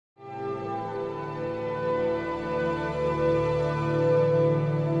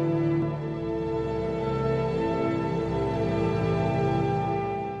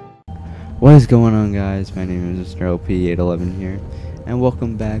What is going on, guys? My name is Mr. LP811 here, and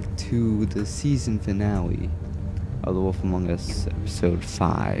welcome back to the season finale of The Wolf Among Us, episode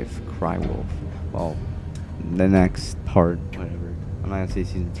 5, Cry Wolf. Well, the next part, whatever. I'm not gonna say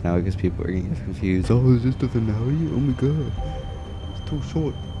season finale because people are gonna get confused. Oh, is this the finale? Oh my god, it's too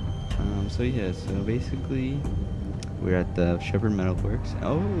short. So basically, we're at the Shepherd Metalworks.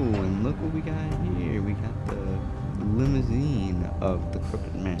 Oh, and look what we got here. We got the limousine of the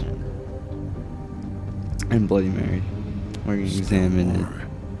Crooked Man. And Bloody Mary. We're gonna examine it.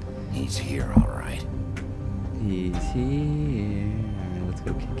 He's here, all right. He's here. Alright, let's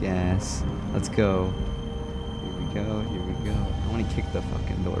go kick ass. Let's go. Here we go, here we go. I wanna kick the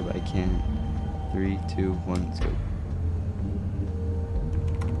fucking door, but I can't. 3, 2, 1, let's go.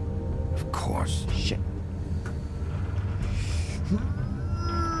 Of course. Shit.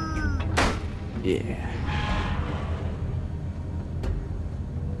 Yeah.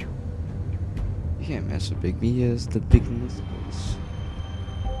 You can't mess with Big B. He has the big muscles.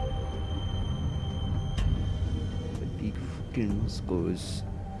 The big fucking muscles.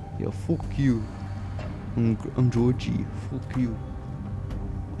 Yo, fuck you. I'm Georgie. Fuck you.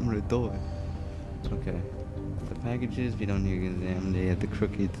 I'm gonna die. Okay. The packages, we don't need to examine. They have the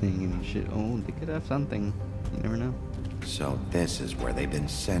crooked thing and shit. Oh, they could have something. You never know. So this is where they've been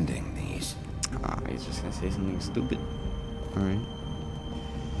sending these. Ah, he's just gonna say something stupid. Alright.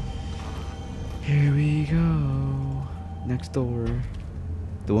 Here we go. Next door.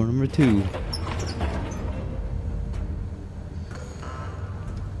 Door number 2.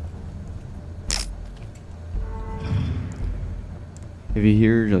 If you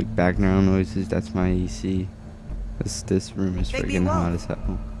hear like background noises, that's my AC. This room is freaking hot as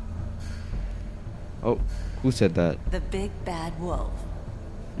hell. Oh, who said that? The big bad wolf.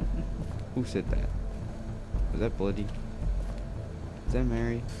 Who said that? Was that Bloody? Is that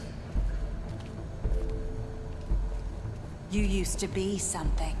Mary? You used to be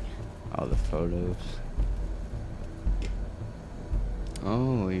something. Oh, the photos.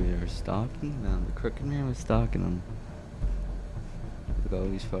 Oh, they were stalking them. The Crooked Man was stalking them. Look at all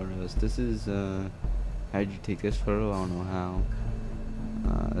these photos. This is, how'd you take this photo? I don't know how.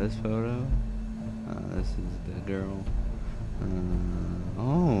 This photo. This is the girl.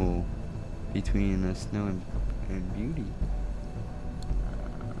 Oh. Between Snow and Beauty.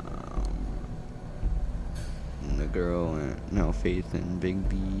 The girl and no Faith and Big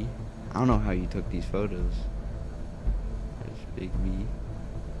B. I don't know how you took these photos. There's Big B.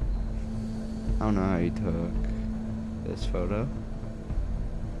 I don't know how you took this photo.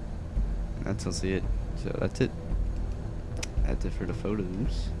 That's also it. So that's it. That's it for the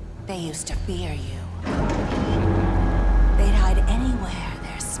photos. They used to fear you. They'd hide anywhere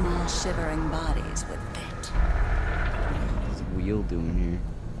their small shivering bodies would fit. What's the wheel doing here?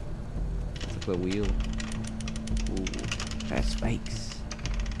 Look at the wheel. Ooh, that's spikes.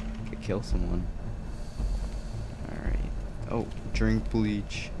 Could kill someone. Alright. Oh, drink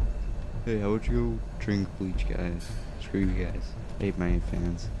bleach. Hey, how would you go drink bleach, guys? Screw you guys. Hate my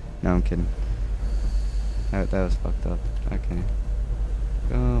fans. No, I'm kidding. That was fucked up. Okay.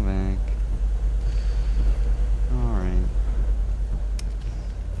 Go back. Alright.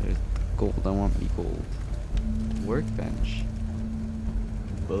 There's the gold. I want me gold. Workbench.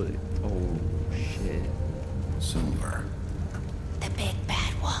 Bullet. Oh, shit. Silver. The big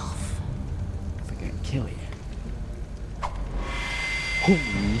bad wolf. They're gonna kill you.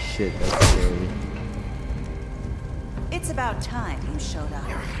 Holy shit, that's scary. It's about time you showed up.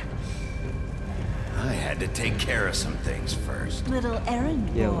 I had to take care of some things first. Little errand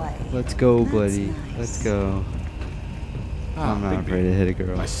boy. Yo, let's go, That's buddy. nice. Let's go. I'm not Bigby. afraid to hit a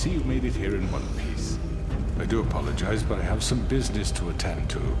girl. I see you made it here in one piece. I do apologize, but I have some business to attend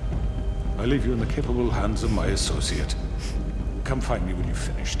to. I leave you in the capable hands of my associate. Come find me when you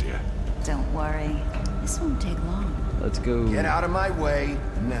finish, dear. Don't worry. This won't take long. Let's go. Get out of my way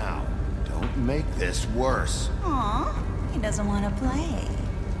now. Don't make this worse. Aw, he doesn't want to play.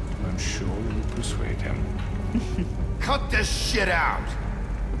 I'm sure you'll persuade him. Cut this shit out!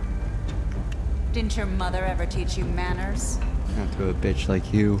 Didn't your mother ever teach you manners? Not to a bitch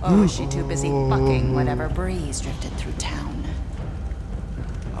like you. Or was she too busy fucking whatever breeze drifted through town?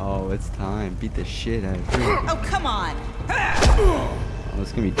 Oh, it's time. Beat the shit out of her. Oh, come on! Oh,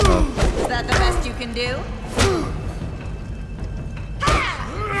 it's gonna be tough. Is that the best you can do?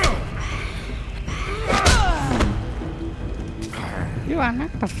 You are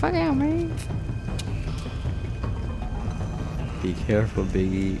not the fuck out, man. Be careful,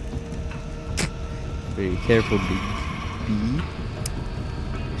 Biggie. Be careful, Big B.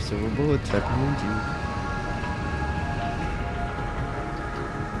 Silver bullets recommend you.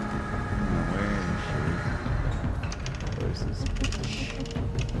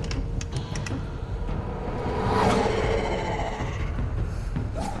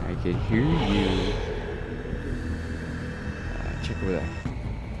 can hear you. Check over there.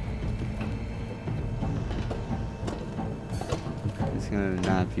 It's gonna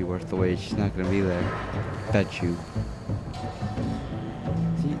not be worth the wait. She's not gonna be there. Bet you.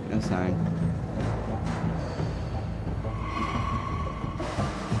 See, no sign.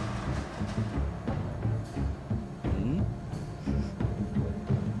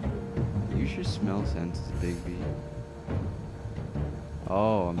 Use your smell senses, Bigby.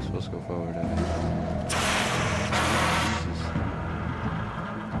 Oh, I'm supposed to go forward.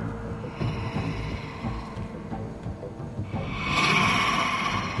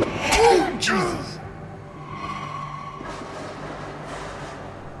 Jesus.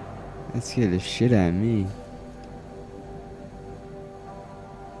 That scared the shit out of me.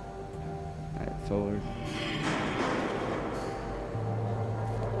 Alright, forward.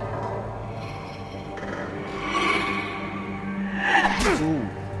 Ooh.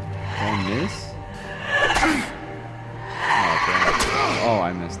 Did I miss? Oh,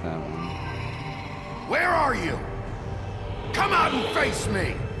 I missed that one. Where are you? Come out and face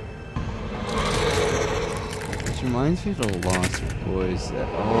me! Which reminds me of the Lost Boys.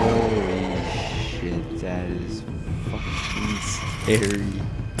 Holy shit, that is fucking scary.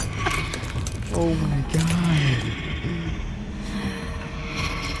 Oh my god.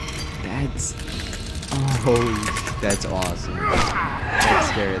 That's awesome. That's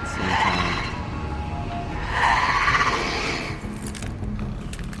scary at the same time.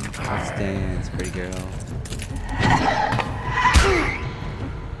 Let's dance, pretty girl.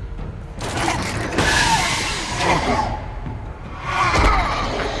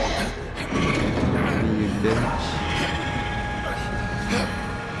 You bitch.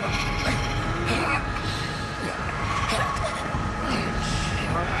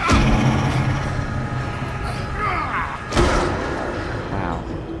 Wow.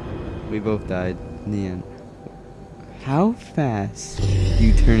 We both died in the end. How fast do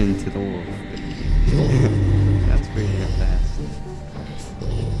you turn into the wolf? That's pretty damn fast.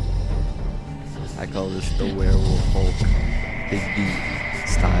 I call this the werewolf Hulk. Big D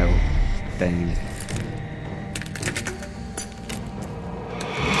style thing.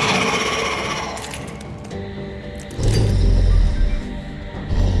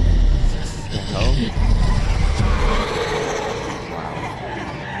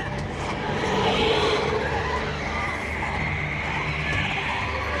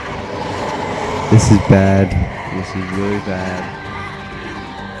 This is bad. This is really bad.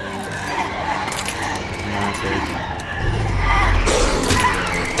 Not good.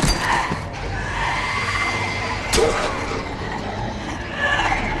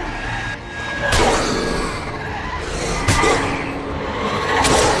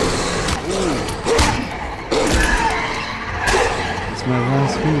 It's my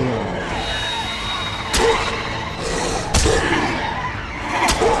last video.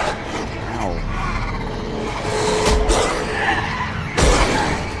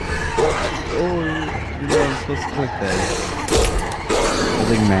 Supposed to click that. I was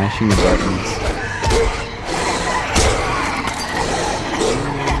like mashing the buttons.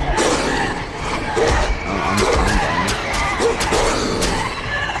 Oh, I'm done.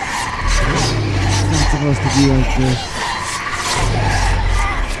 It's not supposed to be like this.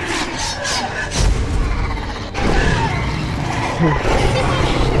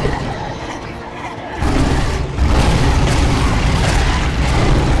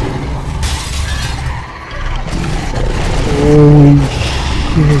 Holy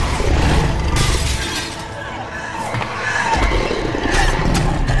shit.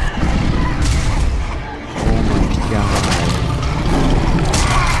 Oh my god.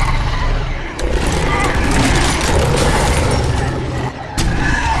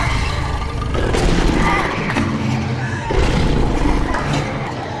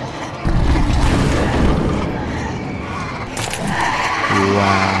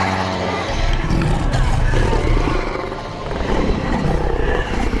 Wow.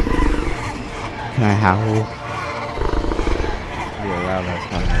 Can I howl? Yeah, loud as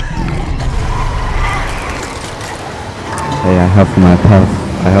hell. Hey, I huff my puff.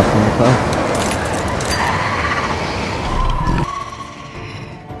 I huff my puff.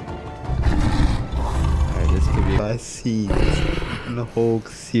 Alright, this could be last scenes in the whole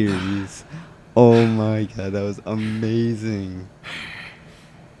series. Oh my god, that was amazing.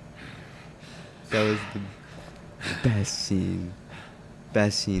 That was the best scene.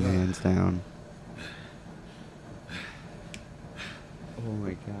 Best scene, hands down. Oh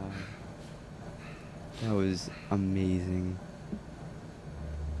my god. That was amazing.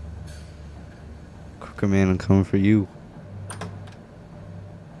 Crooker Man, I'm coming for you.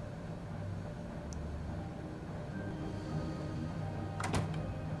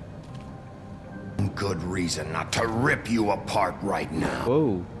 reason not to rip you apart right now.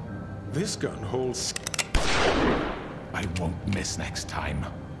 Whoa. This gun holds... I won't miss next time.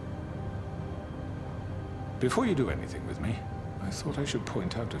 Before you do anything with me, I thought I should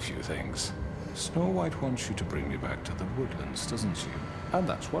point out a few things. Snow White wants you to bring me back to the woodlands, doesn't she? And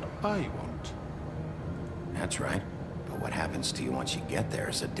that's what I want. That's right. But what happens to you once you get there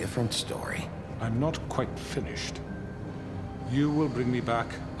is a different story. I'm not quite finished. You will bring me back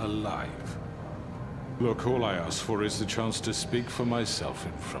alive. Look, all I ask for is the chance to speak for myself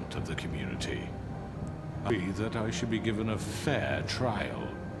in front of the community. I agree that I should be given a fair trial.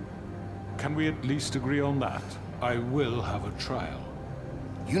 Can we at least agree on that? I will have a trial.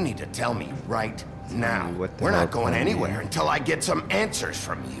 You need to tell me right now. what the We're hell not going going anywhere on. until I get some answers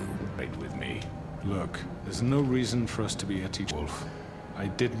from you. Wait with me. Look, there's no reason for us to be at each wolf. I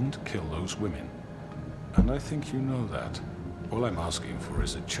didn't kill those women. And I think you know that. All I'm asking for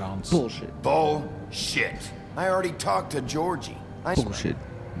is a chance. Bullshit. Bullshit. I already talked to Georgie. Bullshit.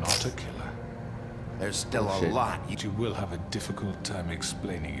 Not a killer. There's still Bullshit. a lot You will have a difficult time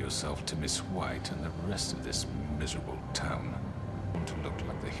explaining yourself to Miss White and the rest of this miserable town. You want to look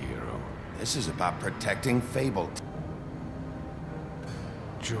like the hero. This is about protecting Fable.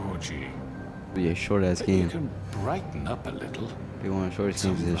 Georgie, Be a short ass you game. can brighten up a little. Be one of the shortest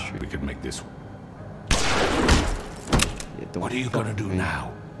games in Somehow history. we could make this. Yeah, don't What are you fuck gonna do me.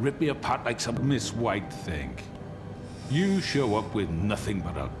 now? Rip me apart like some Miss White thing? You show up with nothing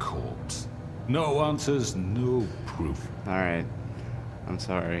but a corpse. No answers, no proof. Alright. I'm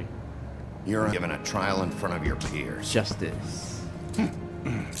sorry. You're given a trial in front of your peers. Justice.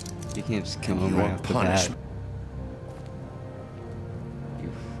 You can't just kill And him your right off the bat. punishment. You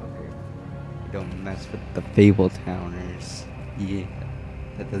fucker. You don't mess with the Fable Towners. Yeah.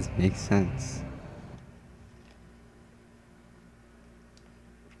 That does make sense.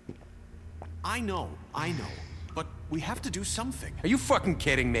 I know. But we have to do something. Are you fucking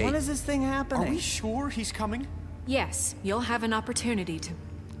kidding me? When is this thing Are happening? we sure he's coming? Yes, you'll have an opportunity to.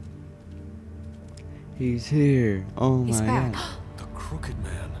 He's here. Oh He's my back. god. The Crooked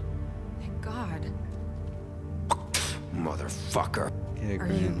Man. Thank God. Motherfucker. Yeah, Are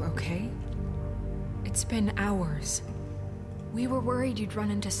you Graham. okay? It's been hours. We were worried you'd run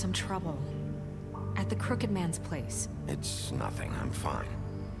into some trouble. At the Crooked Man's place. It's nothing. I'm fine.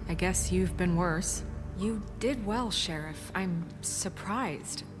 I guess you've been worse. You did well, Sheriff. I'm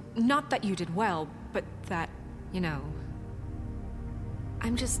surprised. Not that you did well, but that, you know.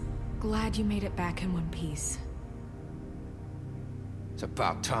 I'm just glad you made it back in one piece. It's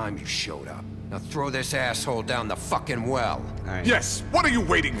about time you showed up. Now throw this asshole down the fucking well. Alright. Yes, what are you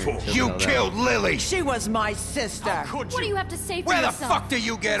waiting for? Chill You out. killed Lily! She was my sister. Could What do you have to say for Where the yourself? fuck do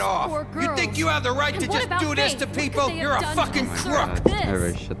you get off? Poor You think girls. you have the right And to what just about do this Faith? to What could people? they have You're a done fucking to crook! deserve this?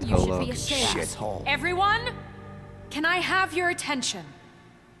 Alright, shut the You hell should up. be ashamed. Shithole. Everyone, can I have your attention?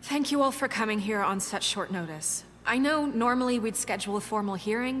 Thank you all for coming here on such short notice. I know normally we'd schedule a formal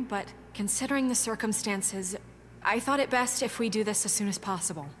hearing, but considering the circumstances, I thought it best if we do this as soon as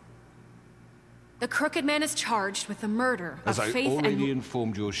possible. The Crooked Man is charged with the murder As of I Faith already and...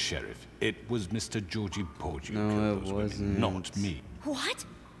 informed your sheriff, it was Mr. Georgie Porgy who No, killed it those women, wasn't. not me. What?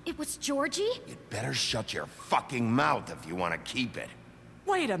 It was Georgie? You'd better shut your fucking mouth if you want to keep it.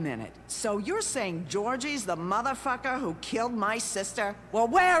 Wait a minute. So you're saying Georgie's the motherfucker who killed my sister? Well,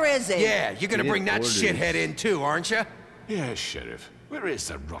 where is he? Yeah, you're gonna Get bring that orders. shithead in too, aren't you? Yes, Sheriff. Where is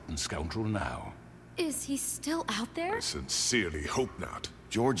that rotten scoundrel now? Is he still out there? Sincerely hope not.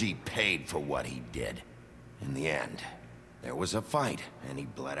 Georgie paid for what he did. In the end, there was a fight, and he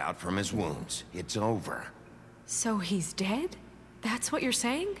bled out from his wounds. It's over. So he's dead? That's what you're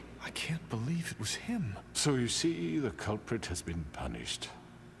saying? I can't believe it was him. So you see, the culprit has been punished.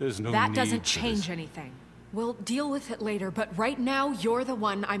 There's no That need doesn't for change this. anything. We'll deal with it later, but right now, you're the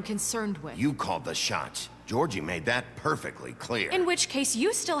one I'm concerned with. You called the shots. Georgie made that perfectly clear. In which case,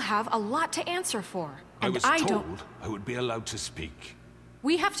 you still have a lot to answer for. I And was I told don't... I would be allowed to speak.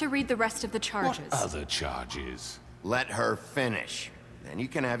 We have to read the rest of the charges. What other charges? Let her finish. Then you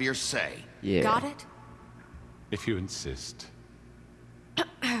can have your say. Yeah. Got it? If you insist.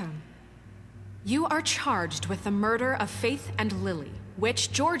 You are charged with the murder of Faith and Lily,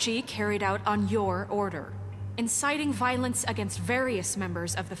 which Georgie carried out on your order, inciting violence against various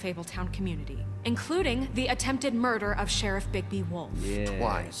members of the Fabletown community, including the attempted murder of Sheriff Bigby Wolf. Yeah.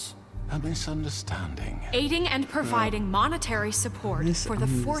 Twice. A misunderstanding. Aiding and providing monetary support for the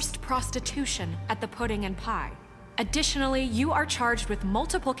Misunderst- forced prostitution at the Pudding and Pie. Additionally, you are charged with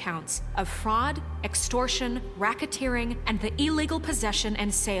multiple counts of fraud, extortion, racketeering, and the illegal possession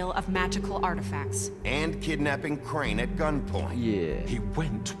and sale of magical artifacts. And kidnapping Crane at gunpoint. Yeah. He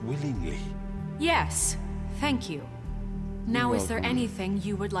went willingly. Yes, Thank you. Now, is there welcome. anything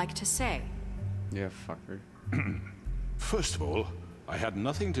you would like to say? Yeah, fucker. First of all, I had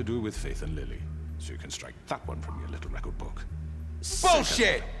nothing to do with Faith and Lily, so you can strike that one from your little record book.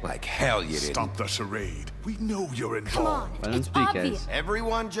 Bullshit! Like hell you didn't. Stop the charade. We know you're Come involved. on, Let him it's speak, obvious. guys.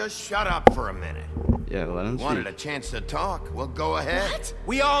 Everyone just shut up for a minute. Yeah, let him Wanted a speak. chance to talk? Well, go ahead. What?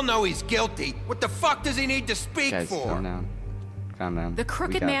 We all know he's guilty. What the fuck does he need to speak Guys, for? calm down. Calm down. The We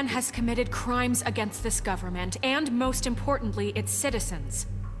Crooked got Man this. has committed crimes against this government, and most importantly, its citizens.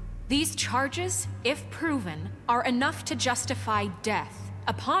 These charges, if proven, are enough to justify death,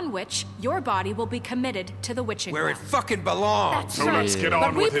 upon which your body will be committed to the witching Where it well. fucking belongs. So let's get But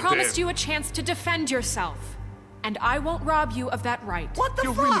on we with it promised then. you a chance to defend yourself, and I won't rob you of that right. What the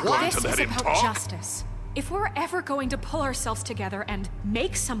You're fuck? really going This to let is him about talk? justice. If we're ever going to pull ourselves together and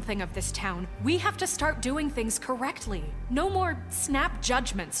make something of this town, we have to start doing things correctly. No more snap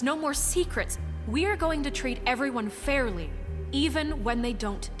judgments, no more secrets. We're going to treat everyone fairly, even when they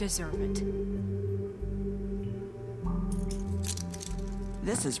don't deserve it.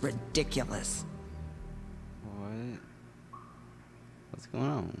 This is ridiculous. What? What's going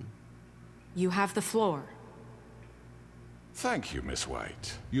on? You have the floor. Thank you, Miss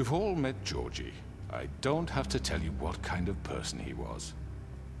White. You've all met Georgie. I don't have to tell you what kind of person he was.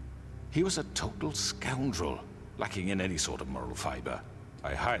 He was a total scoundrel, lacking in any sort of moral fiber.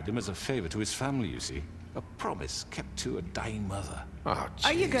 I hired him as a favor to his family, you see. A promise kept to a dying mother. Oh,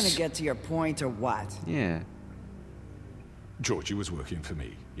 Are you gonna jeez. get to your point or what? Yeah. Georgie was working for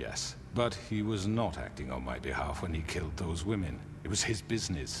me, yes. But he was not acting on my behalf when he killed those women. It was his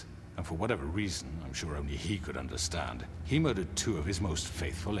business. And for whatever reason, I'm sure only he could understand, he murdered 2 of his most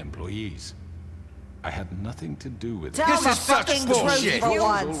faithful employees. I had nothing to do with it. Tell This the is such fucking bullshit. truth for He's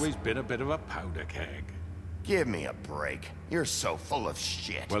once. always been a bit of a powder keg. Give me a break. You're so full of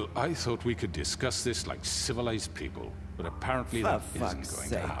shit. Well, I thought we could discuss this like civilized people, but apparently For that isn't fuck's going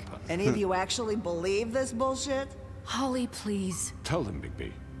sake. to happen. Any of you actually believe this bullshit? Holly, please. Tell them,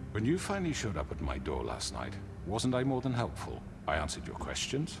 Bigby, when you finally showed up at my door last night, wasn't I more than helpful? I answered your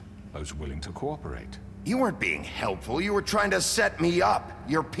questions. I was willing to cooperate. You weren't being helpful. You were trying to set me up.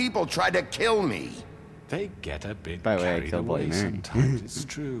 Your people tried to kill me. They get a bit By the way, I carried killed Bloody away Mary. sometimes, it's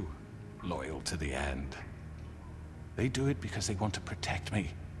true. Loyal to the end. They do it because they want to protect me,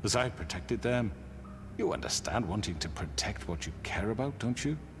 as I protected them. You understand wanting to protect what you care about, don't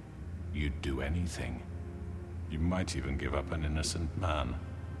you? You'd do anything. You might even give up an innocent man,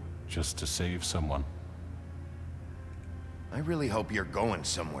 just to save someone. I really hope you're going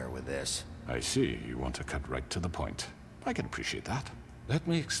somewhere with this. I see, you want to cut right to the point. I can appreciate that. Let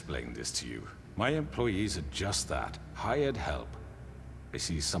me explain this to you. My employees are just that, hired help. I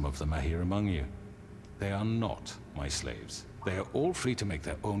see some of them are here among you. They are not my slaves. They are all free to make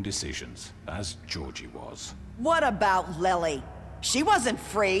their own decisions, as Georgie was. What about Lily? She wasn't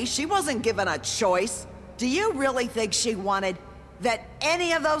free. She wasn't given a choice. Do you really think she wanted... that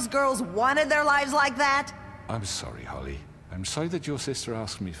any of those girls wanted their lives like that? I'm sorry, Holly. I'm sorry that your sister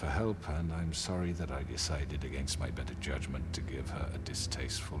asked me for help, and I'm sorry that I decided against my better judgment to give her a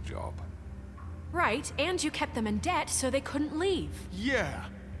distasteful job. Right, and you kept them in debt so they couldn't leave. Yeah.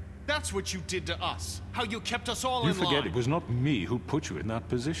 That's what you did to us. How you kept us all You in forget line. it was not me who put you in that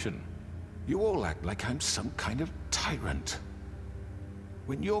position. You all act like I'm some kind of tyrant.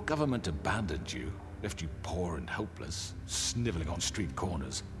 When your government abandoned you, left you poor and helpless, sniveling on street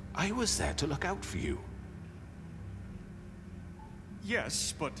corners, I was there to look out for you.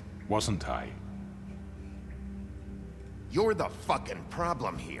 Yes, but... Wasn't I? You're the fucking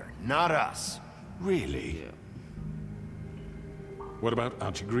problem here, not us. Really? What about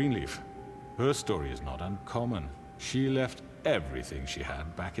Auntie Greenleaf? Her story is not uncommon. She left everything she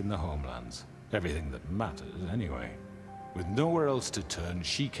had back in the homelands. Everything that matters, anyway. With nowhere else to turn,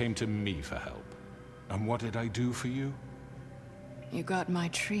 she came to me for help. And what did I do for you? You got my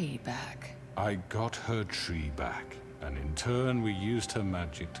tree back. I got her tree back, and in turn we used her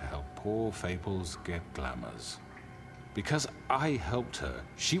magic to help poor Fables get glamours. Because I helped her,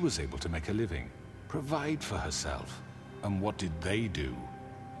 she was able to make a living, provide for herself. And what did they do?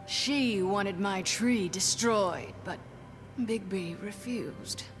 She wanted my tree destroyed, but Bigby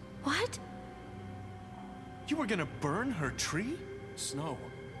refused. What? You were gonna burn her tree? Snow,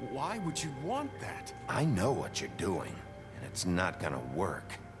 why would you want that? I know what you're doing, and it's not gonna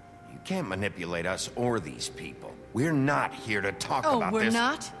work. You can't manipulate us or these people. We're not here to talk Oh, about we're this.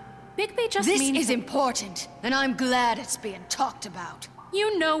 not? Bigby just This means is that- important, and I'm glad it's being talked about.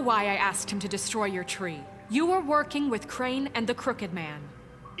 You know why I asked him to destroy your tree. You were working with Crane and the Crooked Man.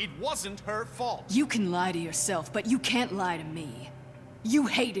 It wasn't her fault. You can lie to yourself, but you can't lie to me. You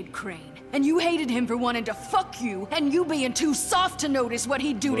hated Crane, and you hated him for wanting to fuck you, and you being too soft to notice what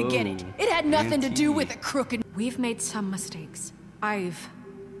he'd do to get it. It had nothing to do with a crooked... We've made some mistakes. I've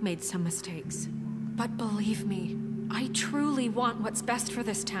made some mistakes. But believe me, I truly want what's best for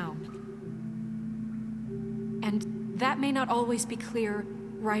this town. And that may not always be clear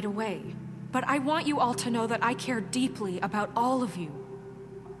right away, but I want you all to know that I care deeply about all of you.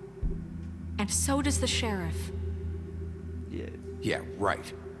 And so does the sheriff. Yeah,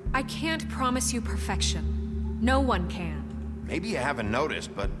 right. I can't promise you perfection. No one can. Maybe you haven't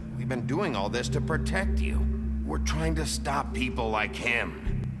noticed, but we've been doing all this to protect you. We're trying to stop people like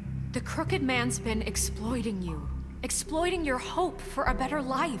him. The Crooked Man's been exploiting you. Exploiting your hope for a better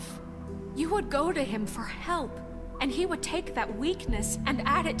life. You would go to him for help, and he would take that weakness and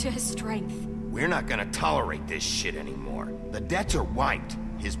add it to his strength. We're not gonna tolerate this shit anymore. The debts are wiped.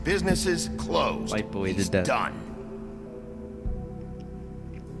 His business is closed. White boy He's to death. done.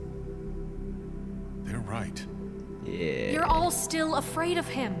 They're right. Yeah. You're all still afraid of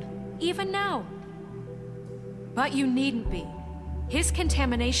him, even now. But you needn't be. His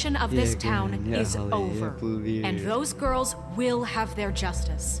contamination of this town is over, and those girls will have their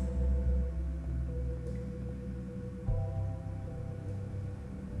justice.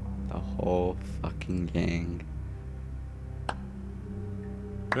 The whole fucking gang.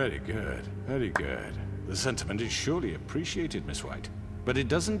 Very good, very good. The sentiment is surely appreciated, Miss White. But it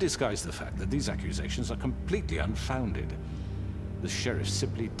doesn't disguise the fact that these accusations are completely unfounded. The sheriff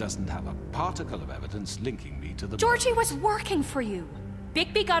simply doesn't have a particle of evidence linking me to the... Georgie was working for you.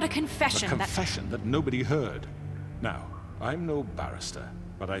 Bigby got a confession A confession that nobody heard. Now, I'm no barrister,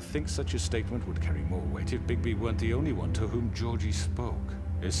 but I think such a statement would carry more weight if Bigby weren't the only one to whom Georgie spoke.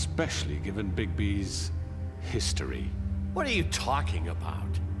 Especially given Bigby's history. What are you talking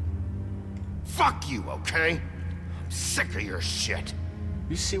about? Fuck you, okay? I'm sick of your shit.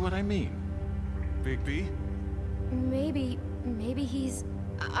 You see what I mean? Bigby? Maybe he's...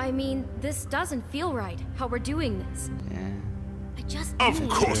 I mean, this doesn't feel right, how we're doing this. Yeah. I just Of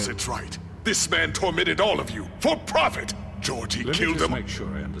course it's right. This man tormented all of you for profit. Georgie Let killed me just him. make sure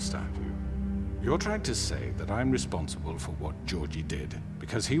I understand you. You're trying to say that I'm responsible for what Georgie did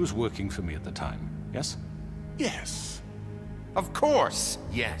because he was working for me at the time, yes? Yes. Of course,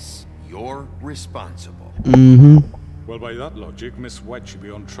 yes. You're responsible. Well, by that logic, Miss White should be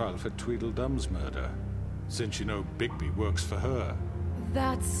on trial for Tweedledum's murder. Since you know Bigby works for her.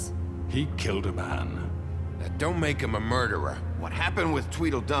 That's... He killed a man. That don't make him a murderer. What happened with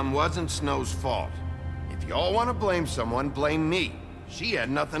Tweedledum wasn't Snow's fault. If you all want to blame someone, blame me. She had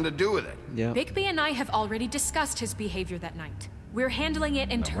nothing to do with it. Yeah. Bigby and I have already discussed his behavior that night. We're handling it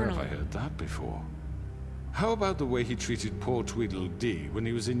Now, where internally. have I heard that before? How about the way he treated poor Tweedledee when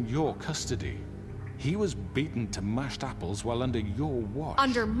he was in your custody? He was beaten to mashed apples while under your watch.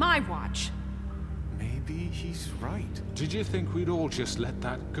 Under my watch. Maybe he's right. Did you think we'd all just let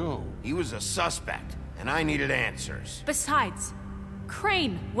that go? He was a suspect, and I needed answers. Besides,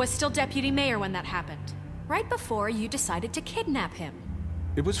 Crane was still deputy mayor when that happened. Right before you decided to kidnap him.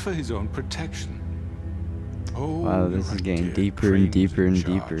 It was for his own protection. Oh, Wow, this you're is a getting dear. deeper Crane and was deeper in and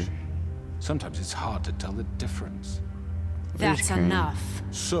charge. deeper. Sometimes it's hard to tell the difference. That's Crane? enough.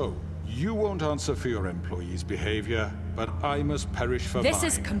 So, you won't answer for your employees' behavior, but I must perish for This mine.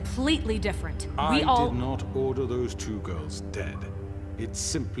 is completely different. I We all... did not order those two girls dead. It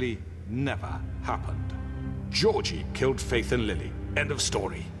simply never happened. Georgie killed Faith and Lily. End of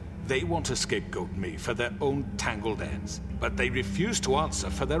story. They want to scapegoat me for their own tangled ends, but they refuse to answer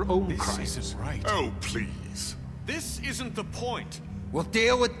for their own This crimes. isn't right. Oh, please. This isn't the point. We'll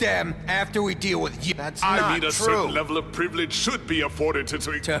deal with them after we deal with you. That's I not mean, a true. certain level of privilege should be afforded to...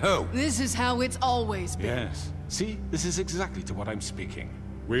 To who? This is how it's always been. Yes. See, this is exactly to what I'm speaking.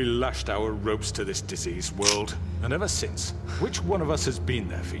 We lashed our ropes to this diseased world, and ever since, which one of us has been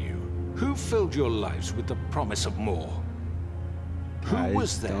there for you? Who filled your lives with the promise of more? Who Guys,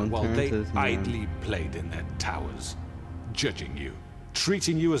 was there don't while turn they to this man. idly played in their towers, judging you,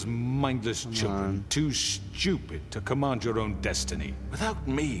 treating you as mindless children, on. too stupid to command your own destiny? Without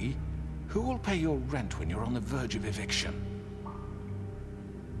me, who will pay your rent when you're on the verge of eviction?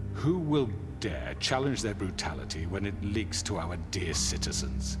 Who will dare challenge their brutality when it leaks to our dear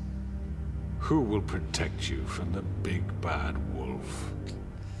citizens? Who will protect you from the big bad wolf?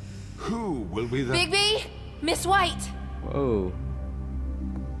 Who will be the... Bigby! Miss White! Whoa.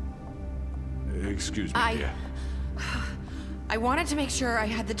 Excuse me, dear. I wanted to make sure I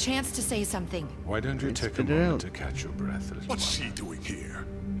had the chance to say something. Why don't you Let's take a spit it moment out. to catch your breath a little What's while? she doing here?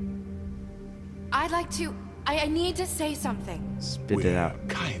 I'd like to... I need to say something. Spit it We're out.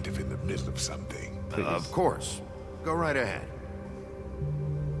 kind of in the middle of something. Of course. Go right ahead.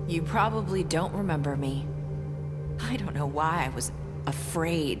 You probably don't remember me. I don't know why I was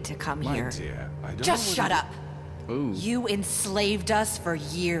afraid to come My here. dear, I don't Just know shut what up. Ooh. You enslaved us for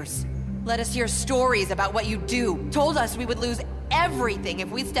years. Let us hear stories about what you do. Told us we would lose everything if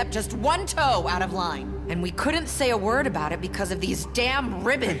we stepped just one toe out of line. And we couldn't say a word about it because of these damn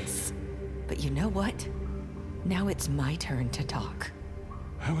ribbons. But you know what? Now it's my turn to talk.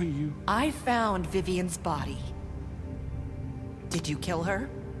 How are you? I found Vivian's body. Did you kill her?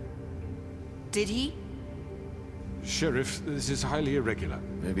 Did he? Sheriff, this is highly irregular.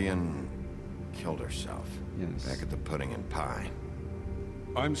 Vivian killed herself. Yes. Back at the Pudding and Pie.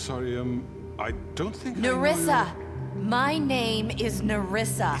 I'm sorry, I don't think I know Nerissa! My name is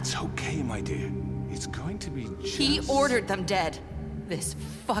Nerissa. It's okay, my dear. It's going to be just... He ordered them dead. This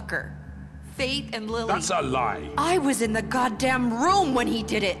fucker. Faith and Lily. That's a lie. I was in the goddamn room when he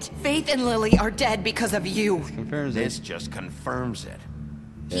did it. Faith and Lily are dead because of you. Confirms This it. just confirms it.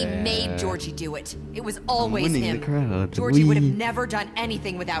 He made Georgie do it. It was always winning him. the crowd. Georgie would have Wee. never done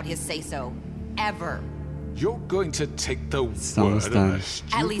anything without his say-so. Ever. You're going to take the Sounds word done. of a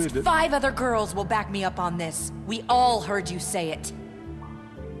stupid... At least 5 other girls will back me up on this. We all heard you say it.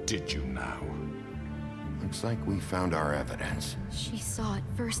 Did you now? Looks like we found our evidence. She saw it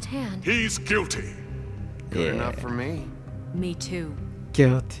firsthand. He's guilty. Good enough for me. Me too.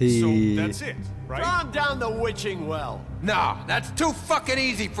 Guilty. So that's it, right? Calm down the witching well. No, that's too fucking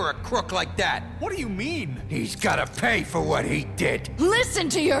easy for a crook like that. What do you mean? He's gotta pay for what he did. Listen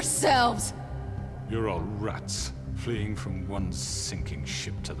to yourselves! You're all rats, fleeing from one sinking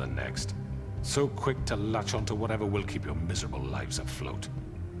ship to the next. So quick to latch onto whatever will keep your miserable lives afloat.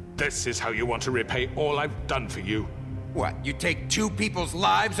 This is how you want to repay all I've done for you. What, you take 2 people's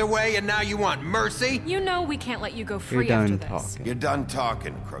lives away and now you want mercy? You know we can't let you go You're free after done this. talking. You're done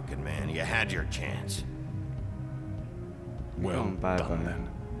talking, crooked man. You had your chance. Well bye-bye. done then.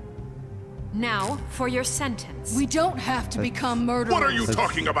 Now, for your sentence. We don't have to become murderers. What are you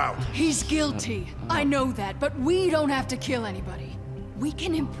talking about? He's guilty. I know that, but we don't have to kill anybody. We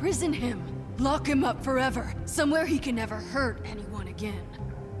can imprison him. Lock him up forever. Somewhere he can never hurt anyone again.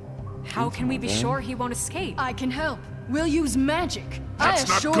 How can we be sure he won't escape? I can help. We'll use magic. That's I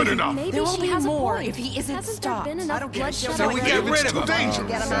not assure good you. enough. Maybe There will she be has more a point. if he isn't Hasn't stopped. there been I enough don't care. bloodshed So we already? get rid of him. Dangerous.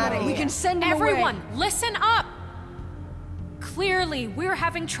 Get him out of We here. can send him Everyone, away. listen up! Clearly, we're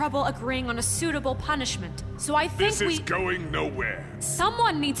having trouble agreeing on a suitable punishment. So I think This is going nowhere.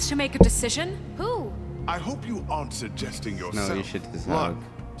 someone needs to make a decision. Who? I hope you aren't suggesting yourself. No, you should decide. Look,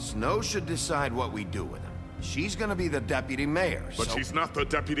 Snow should decide what we do with him. She's gonna be the deputy mayor, But so... she's not the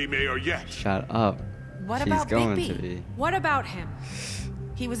deputy mayor yet. Shut up. What She's about going Bigby? to be. What about him?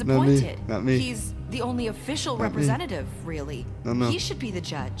 He was Not me, appointed. not me. He's the only official Not me. representative, really. No. He should be the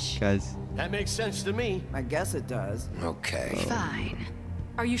judge. Guys. That makes sense to me. I guess it does. Okay. Fine.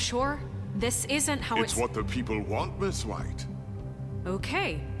 Are you sure? This isn't how It's what the people want, Miss White.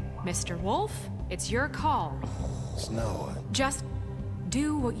 Okay, Mr. Wolf, it's your call. Snow. Just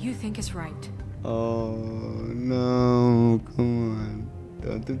do what you think is right. Oh, no. Come on.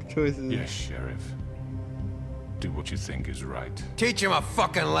 Don't do the choices. Yes, Sheriff. Do what you think is right. Teach him a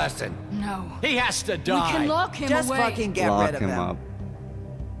fucking lesson. No. He has to We die. can lock him Just away. fucking get Lock rid of him him. up.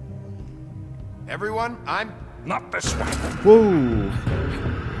 Everyone, I'm... Not this one. Whoa.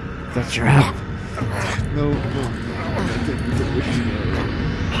 The trap. No.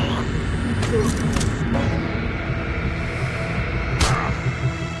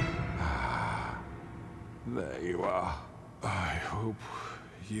 There you are. I hope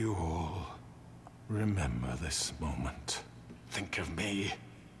you all remember this moment. Think of me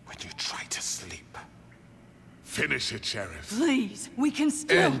when you try to sleep. Finish it, Sheriff. Please, we can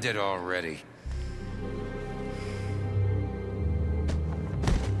still. End it already.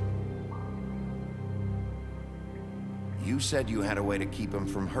 You said you had a way to keep him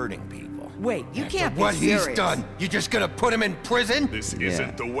from hurting people. Wait, you can't be What serious. he's done, you just gonna put him in prison? This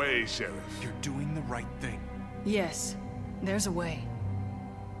isn't the way, Sheriff. You're doing the right thing. Yes, there's a way.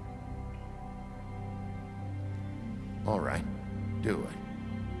 All right, do it.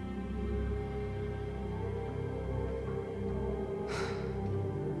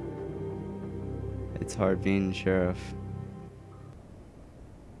 It's hard being sheriff.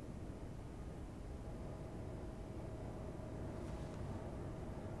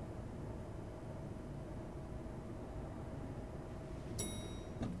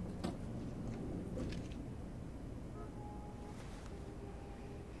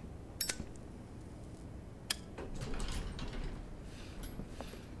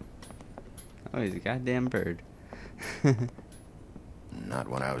 Oh, he's a goddamn bird. Not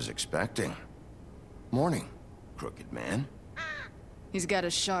what I was expecting. Morning, crooked man. He's got a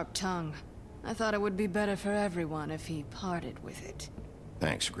sharp tongue. I thought it would be better for everyone if he parted with it.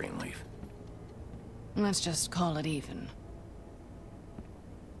 Thanks, Greenleaf. Let's just call it even.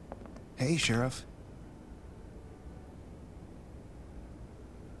 Hey, Sheriff.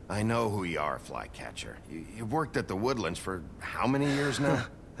 I know who you are, Flycatcher. You've worked at the Woodlands for how many years now?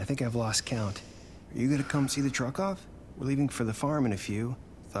 I think I've lost count. Are you gonna come see the truck off? We're leaving for the farm in a few.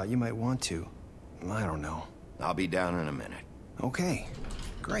 Thought you might want to. I don't know. I'll be down in a minute. Okay,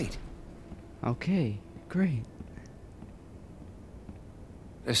 great. Okay, great.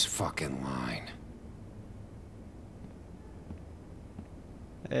 This fucking line.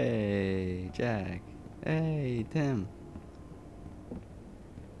 Hey, Jack. Hey, Tim.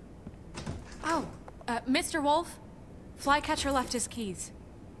 Oh, Mr. Wolf? Flycatcher left his keys.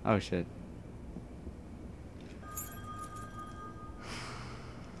 Oh, shit.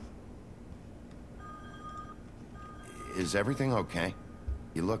 Is everything okay?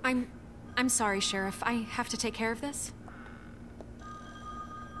 You look... I'm sorry, Sheriff. I have to take care of this.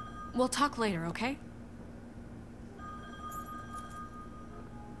 We'll talk later, okay?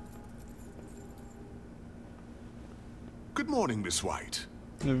 Good morning, Miss White.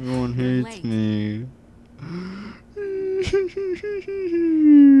 Everyone hates me.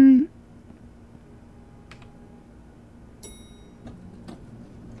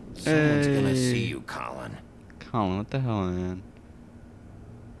 Someone's gonna see you, Colin. Colin, what the hell, man?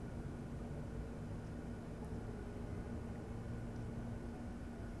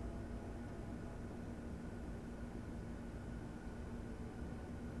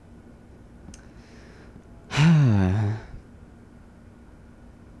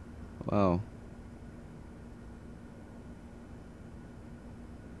 Wow.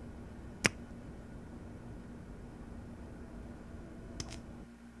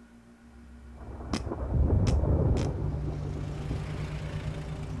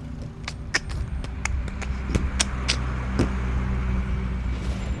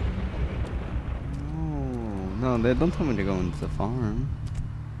 No, they don't tell me to go into the farm.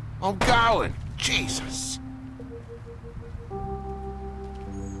 I'm going! Jesus!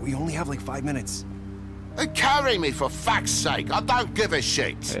 We only have like 5 minutes. Carry me, for fuck's sake! I don't give a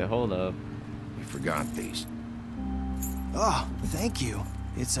shit! Hey, hold up. You forgot these. Oh, thank you.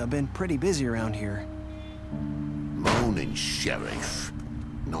 It's been pretty busy around here. Morning, Sheriff.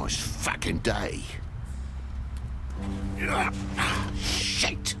 Nice fucking day.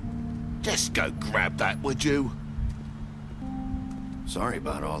 Shit! Just go grab that, would you? Sorry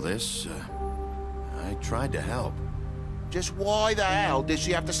about all this. I tried to help. Just why the hell did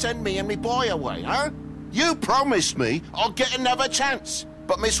she have to send me and me boy away, huh? You promised me I'll get another chance,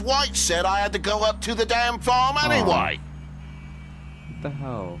 but Miss White said I had to go up to the damn farm anyway. What the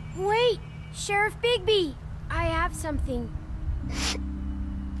hell? Wait, Sheriff Bigby, I have something.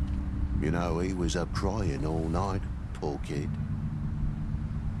 You know, he was up crying all night, poor kid.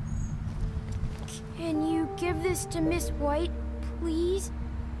 Can you give this to Miss White, please?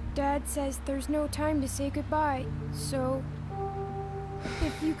 Dad says there's no time to say goodbye, so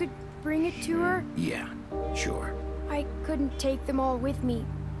if you could bring it to her? Yeah, sure. I couldn't take them all with me,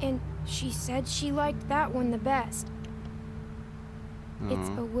 and she said she liked that one the best. It's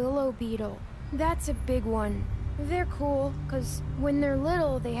a willow beetle. That's a big one. They're cool, because when they're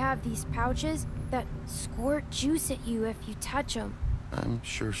little, they have these pouches that squirt juice at you if you touch them. I'm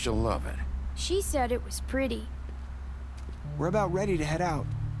sure she'll love it. She said it was pretty. We're about ready to head out.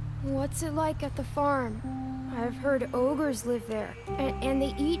 What's it like at the farm? I've heard ogres live there, and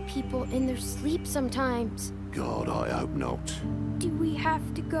they eat people in their sleep sometimes. God, I hope not. Do we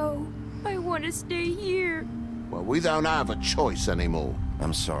have to go? I want to stay here. Well, we don't have a choice anymore.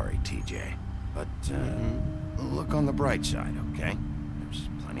 I'm sorry, TJ, but look on the bright side, okay? There's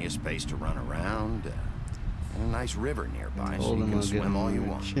plenty of space to run around, and a nice river nearby, so you can swim all you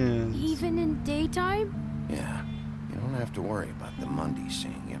want. Even in daytime? Yeah, you don't have to worry about the Mundy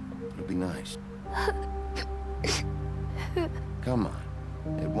seeing you. It'll be nice. Come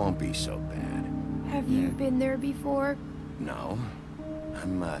on, it won't be so bad. Have you been there before? No,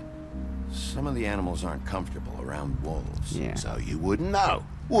 some of the animals aren't comfortable around wolves, so you wouldn't know,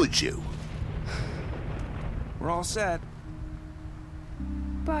 would you? We're all set.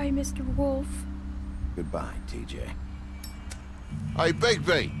 Bye, Mr. Wolf. Goodbye, TJ. Hey,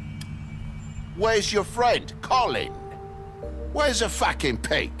 Bigby! Where's your friend, Colin? Where's the fucking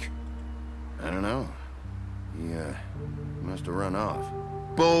pig? I don't know. He, must have run off.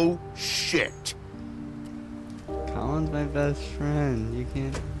 Bullshit! Colin's my best friend. You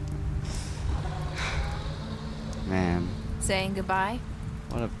can't... Man. Saying goodbye?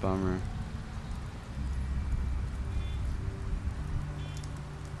 What a bummer.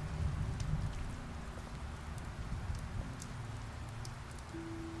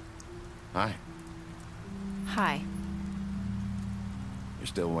 Hi. Hi. You're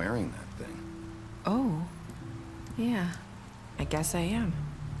still wearing that thing. Oh. Yeah. I guess I am.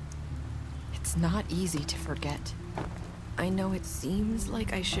 It's not easy to forget. I know it seems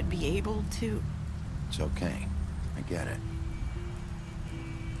like I should be able to... It's okay. I get it.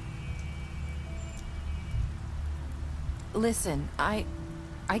 Listen, I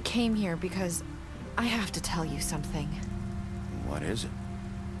came here because I have to tell you something. What is it?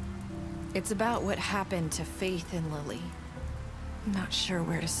 It's about what happened to Faith and Lily. I'm not sure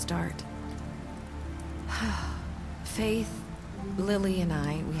where to start. Faith, Lily, and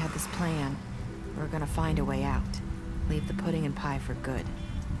I, we had this plan. We were gonna find a way out. Leave the pudding and pie for good.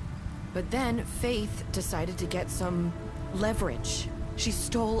 But then Faith decided to get some leverage. She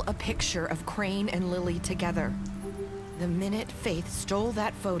stole a picture of Crane and Lily together. The minute Faith stole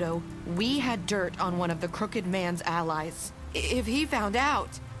that photo, we had dirt on one of the Crooked Man's allies. If he found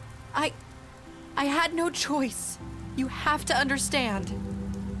out, I had no choice. You have to understand.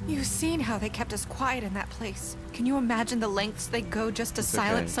 You've seen how they kept us quiet in that place. Can you imagine the lengths they go just to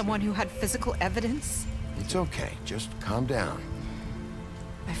silence someone who had physical evidence? It's okay. Just calm down.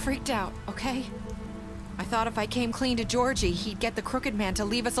 I freaked out, okay? I thought if I came clean to Georgie, he'd get the Crooked Man to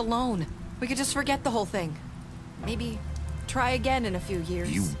leave us alone. We could just forget the whole thing. Maybe try again in a few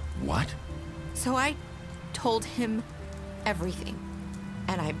years. You what? So I told him everything.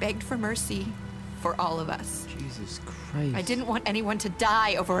 And I begged for mercy for all of us. Jesus Christ. I didn't want anyone to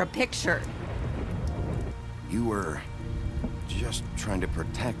die over a picture. You were just trying to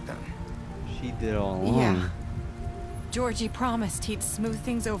protect them. She did all along. Yeah. Georgie promised he'd smooth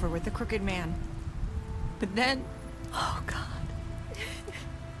things over with the Crooked Man. But then... Oh, God.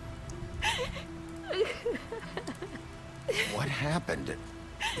 What happened?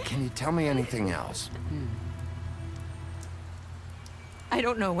 Can you tell me anything else? I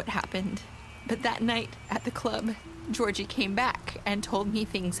don't know what happened, but that night at the club, Georgie came back and told me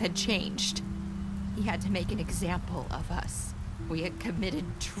things had changed. He had to make an example of us. We had committed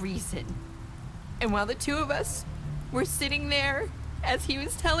treason. And while the two of us were sitting there, as he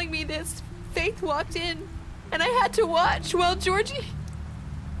was telling me this, Faith walked in, and I had to watch while Georgie...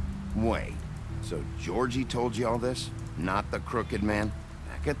 Wait, so Georgie told you all this? Not the Crooked Man?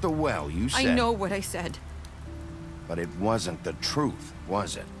 Back at the well, you said... I know what I said. But it wasn't the truth,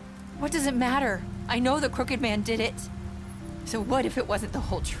 was it? What does it matter? I know the Crooked Man did it. So what if it wasn't the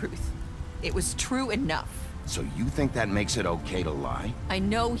whole truth? It was true enough. So you think that makes it okay to lie? I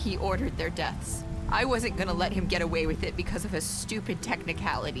know he ordered their deaths. I wasn't gonna let him get away with it because of a stupid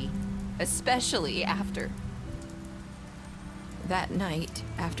technicality. Especially after... that night,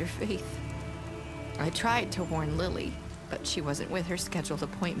 after Faith. I tried to warn Lily, but she wasn't with her scheduled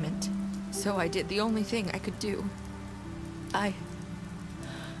appointment. So I did the only thing I could do. I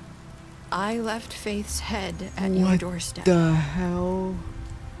left Faith's head at your doorstep. What the hell?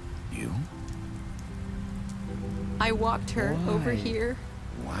 You? I walked her over here.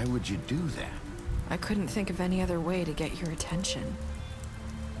 Why would you do that? I couldn't think of any other way to get your attention.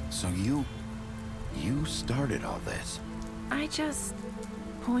 So you started all this? I just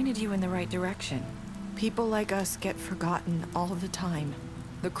pointed you in the right direction. People like us get forgotten all the time.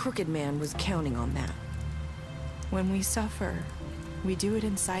 The Crooked Man was counting on that. When we suffer, we do it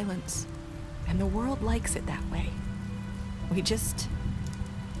in silence. And the world likes it that way. We just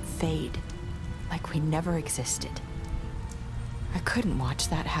fade, like we never existed. I couldn't watch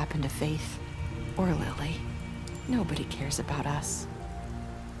that happen to Faith or Lily. Nobody cares about us.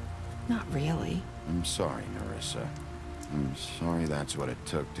 Not really. I'm sorry, Nerissa. I'm sorry that's what it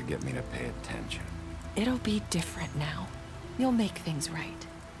took to get me to pay attention. It'll be different now. You'll make things right.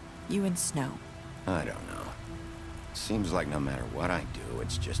 You and Snow. I don't know. Seems like no matter what I do,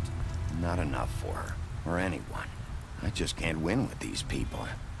 it's just not enough for her, or anyone. I just can't win with these people.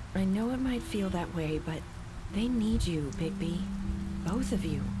 I know it might feel that way, but they need you, Bigby. Both of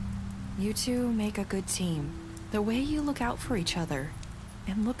you. You two make a good team. The way you look out for each other,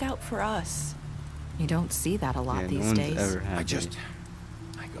 and look out for us. You don't see that a lot these days.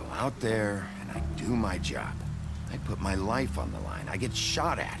 I go out there, and I do my job. I put my life on the line. I get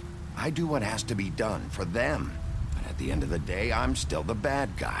shot at. I do what has to be done for them. But at the end of the day, I'm still the bad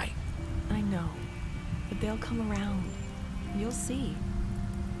guy. I know. But they'll come around. You'll see.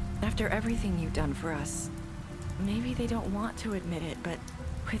 After everything you've done for us, maybe they don't want to admit it, but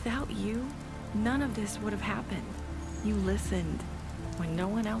without you, none of this would have happened. You listened when no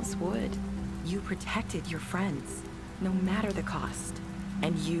one else would. You protected your friends, no matter the cost.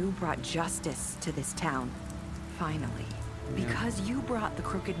 And you brought justice to this town. Finally. Because you brought the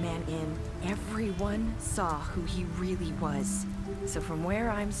Crooked Man in, everyone saw who he really was. So from where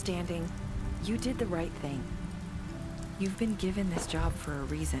I'm standing, you did the right thing. You've been given this job for a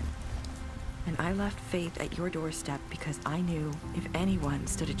reason. And I left Faith at your doorstep because I knew if anyone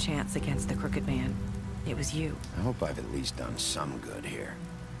stood a chance against the Crooked Man, it was you. I hope I've at least done some good here.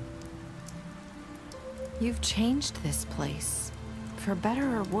 You've changed this place. For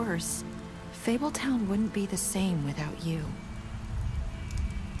better or worse, Fabletown wouldn't be the same without you.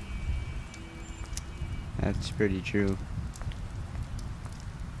 That's pretty true.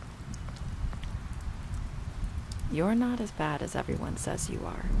 You're not as bad as everyone says you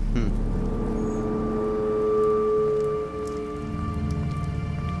are.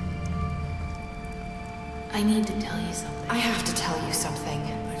 I need to tell you something. I have to tell you something.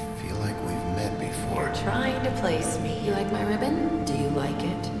 I feel like we've met before. You're trying to place me. You like my ribbon? Do you like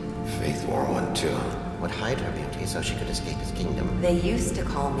it? Faith wore one too. Would hide her beauty so she could escape his kingdom. They used to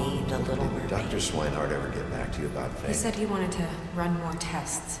call me the Little Mermaid. Did Dr. Swinehart ever get back to you about Faith? He said he wanted to run more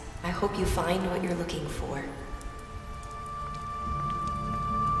tests. I hope you find what you're looking for.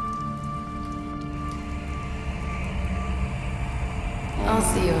 I'll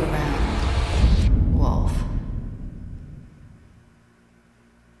see you around, Wolf.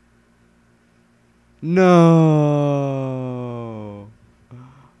 No!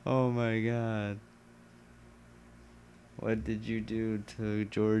 Oh my god. What did you do to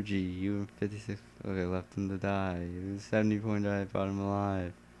Georgie? You were 56. Okay, left him to die. It was 70 point drive, brought him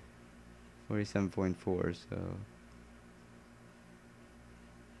alive. 47.4, so.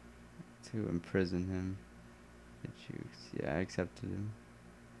 To imprison him. Did you? Yeah, I accepted him.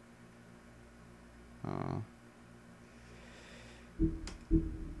 Aw.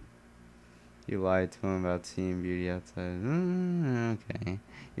 You lied to him about seeing beauty outside. Okay.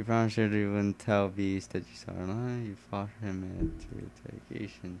 You promised her you wouldn't tell Beast that you saw her alive. You fought him at your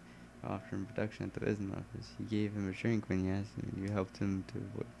interrogation. You offered him protection at the prison office. You gave him a drink when he asked him. You helped him to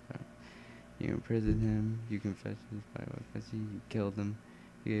avoid fire. You imprisoned him. You confessed his fight with Bessie. You killed him.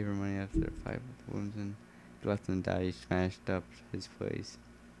 You gave her money after a fight with the woman. You let them die. You smashed up his place.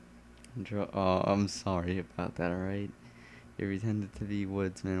 Oh, I'm sorry about that, alright? You pretended to be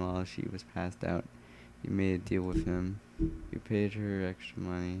Woodsman while she was passed out. You made a deal with him. You paid her extra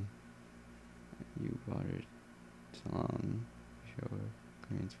money. You bought her song. Show her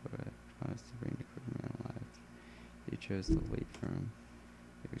coins for it. Promised to bring the Crooked Man alive. You chose to wait for him.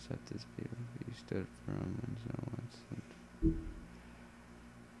 You accepted his favor. You stood for him when no one stood.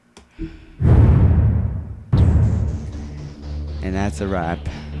 And that's a wrap.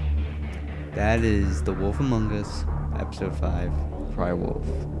 That is The Wolf Among Us, Episode 5, Cry Wolf.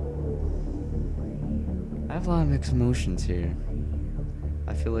 I have a lot of mixed emotions here.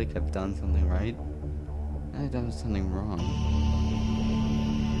 I feel like I've done something right, and I've done something wrong.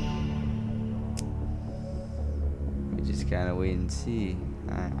 We just gotta wait and see.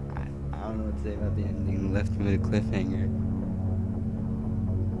 I don't know what to say about the ending. It left me with a cliffhanger.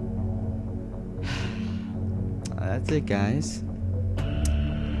 That's it, guys.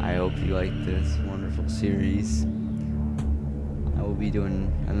 I hope you like this wonderful series. I will be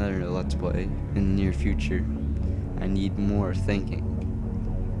doing another Let's Play in the near future. I need more thinking.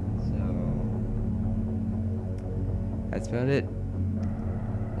 So, that's about it.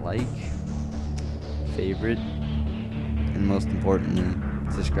 Like, favorite, and most importantly,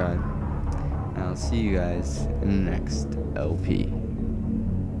 subscribe. And I'll see you guys in the next LP.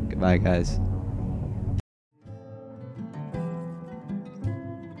 Goodbye, guys.